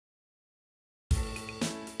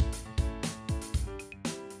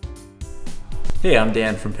Hey, I'm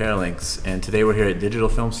Dan from Paralinx, and today we're here at Digital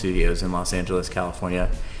Film Studios in Los Angeles, California,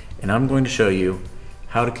 and I'm going to show you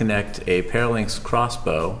how to connect a Paralinx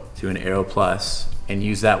Crossbow to an Arrow Plus and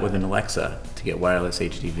use that with an Alexa to get wireless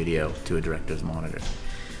HD video to a director's monitor.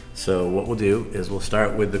 So what we'll do is we'll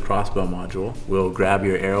start with the Crossbow module. We'll grab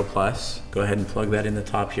your Arrow Plus, go ahead and plug that in the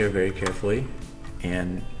top here very carefully,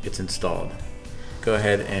 and it's installed. Go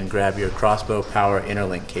ahead and grab your Crossbow power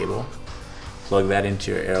interlink cable, plug that into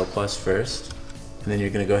your Arrow Plus first, and then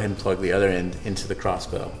you're going to go ahead and plug the other end into the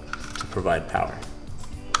Crossbow to provide power.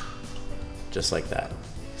 Just like that.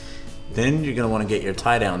 Then you're going to want to get your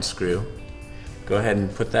tie-down screw. Go ahead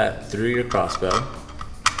and put that through your Crossbow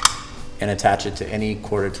and attach it to any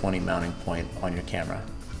 1/4-20 mounting point on your camera.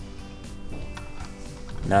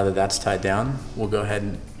 Now that that's tied down, we'll go ahead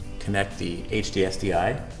and connect the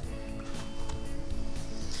HD-SDI.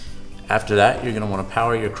 After that, you're going to want to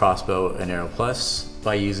power your Crossbow and Arrow Plus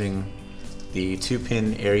by using the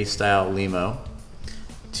 2-pin Arri style LEMO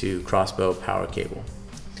to Crossbow power cable.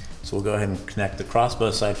 So we'll go ahead and connect the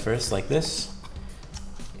Crossbow side first like this,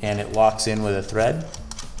 and it locks in with a thread.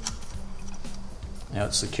 Now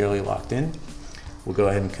it's securely locked in. We'll go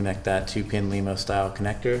ahead and connect that 2-pin LEMO style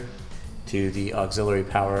connector to the auxiliary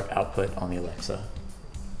power output on the Alexa.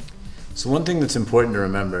 So one thing that's important to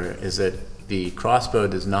remember is that the Crossbow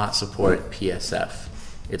does not support PSF.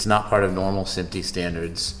 It's not part of normal SMPTE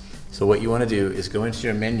standards. So what you want to do is go into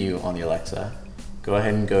your menu on the Alexa, go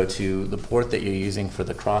ahead and go to the port that you're using for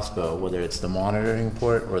the Crossbow, whether it's the monitoring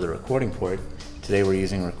port or the recording port. Today we're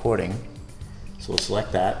using recording, so we'll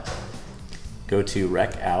select that, go to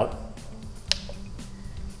Rec Out,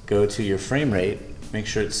 go to your frame rate, make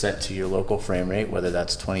sure it's set to your local frame rate, whether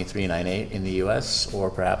that's 2398 in the US or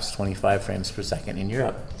perhaps 25 frames per second in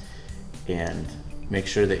Europe, and make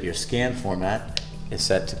sure that your scan format is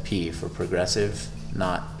set to P for progressive,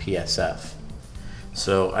 not PSF.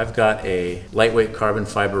 So I've got a lightweight carbon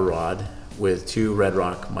fiber rod with 2 Red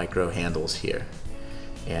Rock micro handles here.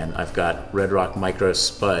 And I've got Red Rock micro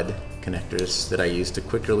spud connectors that I use to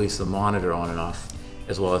quick release the monitor on and off,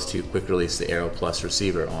 as well as to quick release the Arrow Plus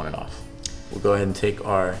receiver on and off. We'll go ahead and take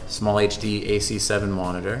our small HD AC7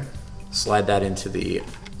 monitor, slide that into the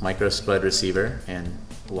micro spud receiver and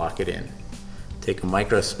lock it in. Take a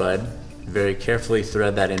micro spud, very carefully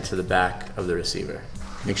thread that into the back of the receiver.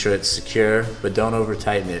 Make sure it's secure, but don't over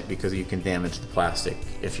tighten it because you can damage the plastic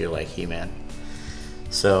if you're like He-Man.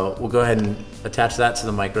 So we'll go ahead and attach that to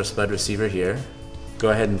the micro spud receiver here.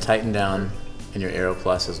 Go ahead and tighten down and your Arrow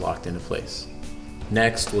Plus is locked into place.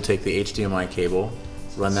 Next, we'll take the HDMI cable,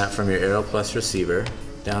 run that from your Arrow Plus receiver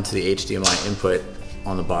down to the HDMI input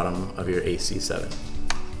on the bottom of your AC7.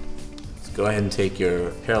 Go ahead and take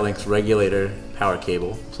your Paralinx regulator power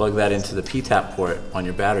cable, plug that into the P-tap port on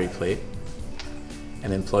your battery plate,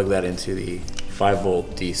 and then plug that into the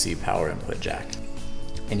 5-volt DC power input jack.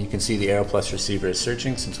 And you can see the Arrow Plus receiver is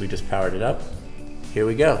searching since we just powered it up. Here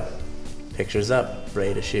we go. Picture's up,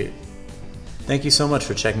 ready to shoot. Thank you so much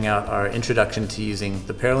for checking out our introduction to using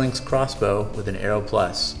the Paralinx Crossbow with an Arrow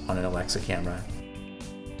Plus on an Alexa camera.